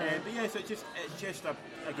 But yeah, so it's just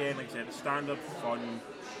again, like I said, standard fun,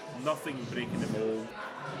 nothing breaking the mold.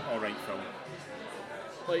 All right, film.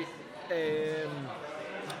 Like,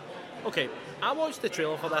 okay, I watched the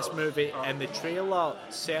trailer for this movie, and the trailer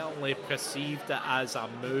certainly perceived it as a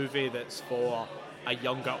movie that's for a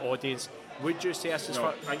younger audience. Would you say this is for?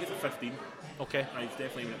 I think it's a 15. Okay. It's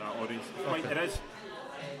definitely in that audience. It is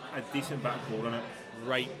a decent bit of gore in it.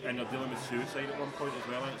 Right. And they're dealing with suicide at one point as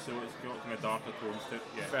well, so it's got kind of darker tones to it.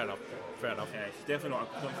 Yeah. Fair enough. It's definitely not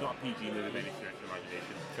a PG movie by any stretch of the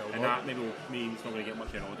imagination. Cool. And that maybe will mean it's not going to get much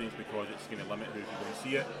of an audience because it's going to limit who's going to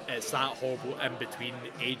see it. It's that horrible in between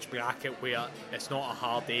age bracket where it's not a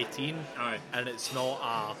hard 18 and it's not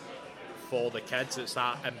a for the kids. It's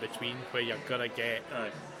that in between where you're going to get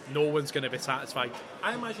no one's going to be satisfied.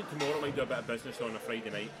 I imagine tomorrow might do a bit of business on a Friday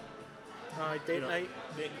night. Date night.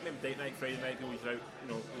 Maybe date night, Friday night, go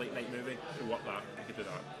out, late night movie. What that? I could do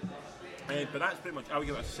that. But that's pretty much. I would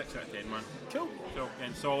give it a 6 out of 10, man. Cool. So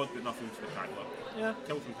again, solid, but nothing spectacular. Yeah.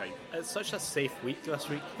 Kill some time. It's such a safe week this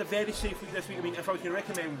week. It's a very safe week this week. I mean, if I was going to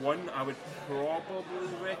recommend one, I would probably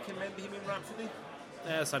recommend Bohemian Rhapsody.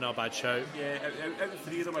 Yeah, that's not a bad shout. Yeah, out of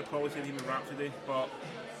 3 of them, I'd probably say Bohemian Rhapsody, but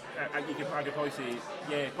I could probably say,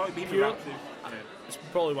 probably Bohemian Rhapsody. Yeah. It's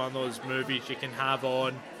probably one of those movies you can have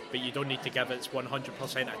on, but you don't need to give it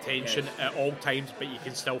 100% attention at all times, but you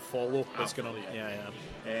can still follow what's going on.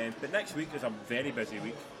 But next week is a very busy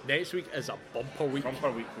week. Next week is a bumper week.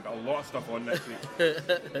 We've got a lot of stuff on next week.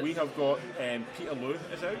 We have got Peterloo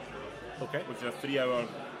is out, which is a 3-hour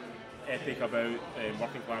epic about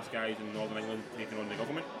working class guys in Northern England taking on the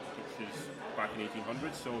government, which is back in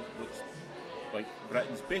 1800s. So looks like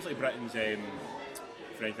Britain's French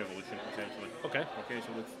Revolution essentially. Okay,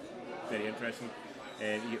 so it looks very interesting.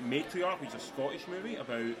 You get Matriarch, which is a Scottish movie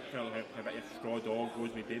about how a straw dog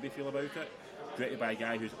Rosemary Baby feel about it. Directed by a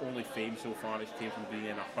guy whose only fame so far has came from being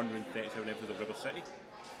in 137 episodes of River City.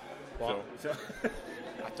 What? So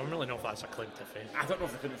I don't really know if that's a claim to fame. I don't know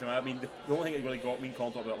if it's a claim to fame. I mean, the only thing that really got me in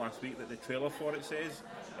contact about it last week that the trailer for it says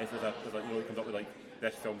is it comes up with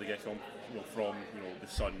this film to get from The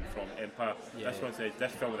Sun, from Empire. Yeah, this one says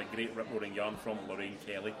this film with a great rip-roaring yarn from Lorraine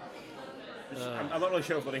Kelly. I'm not really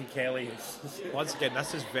sure if Lorraine Kelly is. Once again,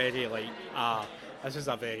 this is very this is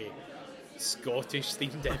a very Scottish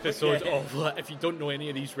themed episode Yeah. of if you don't know any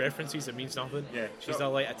of these references, it means nothing. Yeah. She's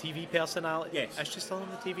So- like a TV personality. Yes. Is she still on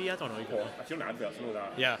the TV? I don't know. You Oh, know. I've seen adverts, I know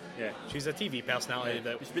that. Yeah. Yeah. She's a TV personality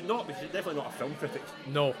that But she's definitely not a film critic.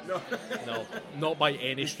 no, No. no, not by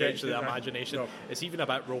any stretch of the No. imagination. No. It's even a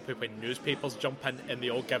bit ropey when newspapers jump in and they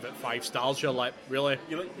all give it 5 stars. You're like, really? If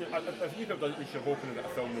you could have done it, we should have opened at a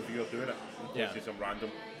film reviewer doing it. Yeah. Some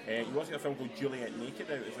random. You also got a film called Juliet Naked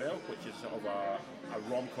out as well, which is sort of a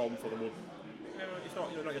rom-com for the more. It's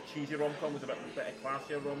not not like a cheesy rom-com. It's a bit of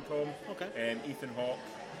classier rom-com. Okay. Ethan Hawke,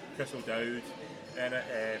 Crystal Dowd, and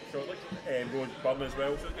so it looks Rose Byrne as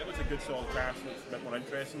well. So it looks a good solid cast. Looks a bit more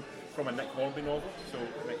interesting from a Nick Hornby novel. So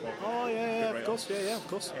Nick Hornby. Oh yeah, good of writer. course, yeah, of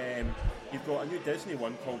course. You've got a new Disney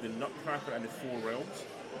one called The Nutcracker and the Four Realms.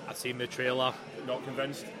 I've seen the trailer. Not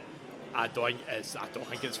convinced. I don't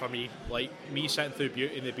think it's for me. Like me sitting through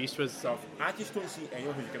Beauty and the Beast was. Stuff. I just don't see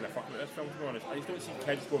anyone who's giving a fuck about this film, to be honest. I just don't see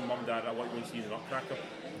kids going, Mum, Dad, I want to go and see The Nutcracker.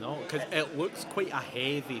 No, because it looks quite a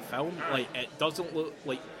heavy film. Like it doesn't look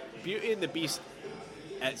like Beauty and the Beast.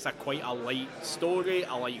 It's quite a light story,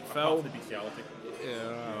 a light Apart film. from the bestiality.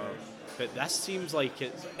 But this seems like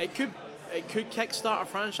it could kickstart a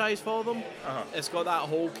franchise for them. Uh-huh. It's got that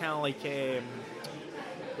whole kind of like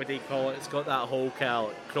what do you call it? It's got that whole kind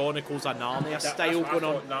of Chronicles of Narnia style going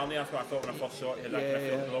on. Narnia, that's what I thought when I first saw it. That kind of Yeah,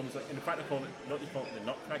 film yeah. almost like, in fact, they're calling it, not just calling it The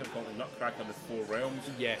Nutcracker, they're calling it The Nutcracker and the Four Realms.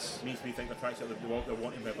 Yes. It makes me think they're trying to, they're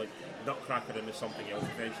wanting to have like Nutcracker into something else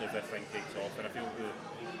eventually if this thing takes off. And I feel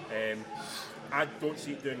I don't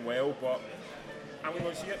see it doing well, but I'm going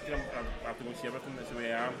to see it because I have to go and see everything. That's the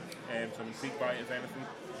way I am. So I'm intrigued by it, if anything.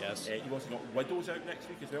 Yes. You've also got Widows out next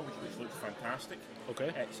week as well, which looks fantastic. Okay.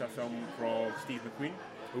 It's a film from Steve McQueen,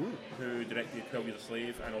 Ooh. who directed 12 Years a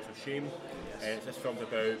Slave and also Shame. This film's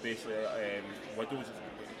about basically widows,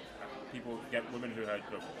 people get women who had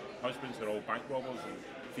their husbands, they're all bank robbers and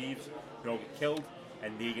thieves, they all get killed,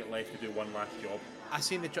 and they get left to do one last job. I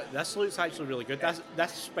seen this looks actually really good.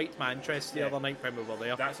 This spiked my interest the Yeah. other night when we were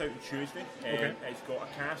there. That's out on Tuesday. Okay. It's got a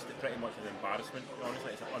cast that pretty much is an embarrassment.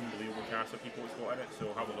 Honestly, it's an unbelievable cast of people that's got in it. So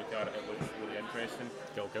have a look at it. It looks really interesting.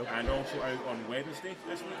 Go. And also out on Wednesday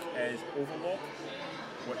this week is Overlord,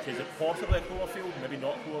 which is possibly a Cloverfield, maybe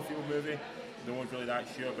not a Cloverfield movie. No one's really that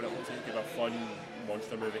sure, but it looks like a fun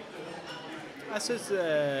monster movie. This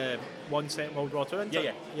is one set in World War II, isn't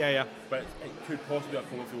it? Yeah. But it could possibly be a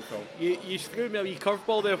Cloverfield film. You threw me a wee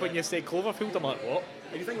curveball there when you said Cloverfield. I'm like, what?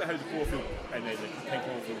 If you think about how the Cloverfield and then the King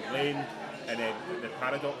Cloverfield Lane and then the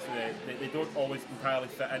paradox, they don't always entirely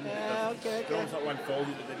fit in. okay. They're almost like one folly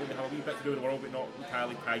that they have a wee bit to do with the world, but not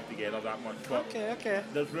entirely tied together that much. But Okay.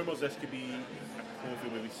 there's rumours this could be a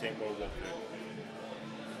Cloverfield movie set in World War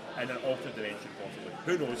II. In an alternate dimension, possibly.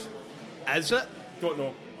 Who knows? Is it? Don't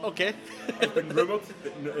know. Okay. It's been rumoured,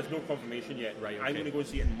 but there's no confirmation yet. Right, I'm okay. going to go and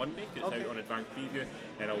see it on Monday, because it's Okay. out on advanced preview,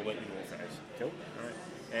 and I'll let you know if it is. Cool.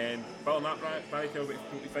 Alright. But on that, Barry, tell me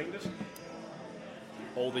where to find us.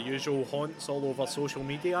 All the usual haunts all over social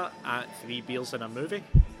media at 3 Beers in a Movie.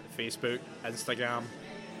 Facebook, Instagram,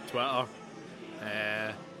 Twitter.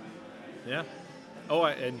 Yeah. Oh,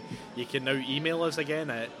 and you can now email us again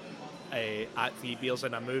at 3 Beers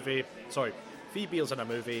in a Movie. Sorry, 3 Beers in a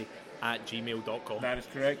Movie at gmail.com. That is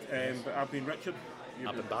correct. But I've been Richard.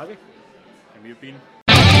 I've been Barry. And you've been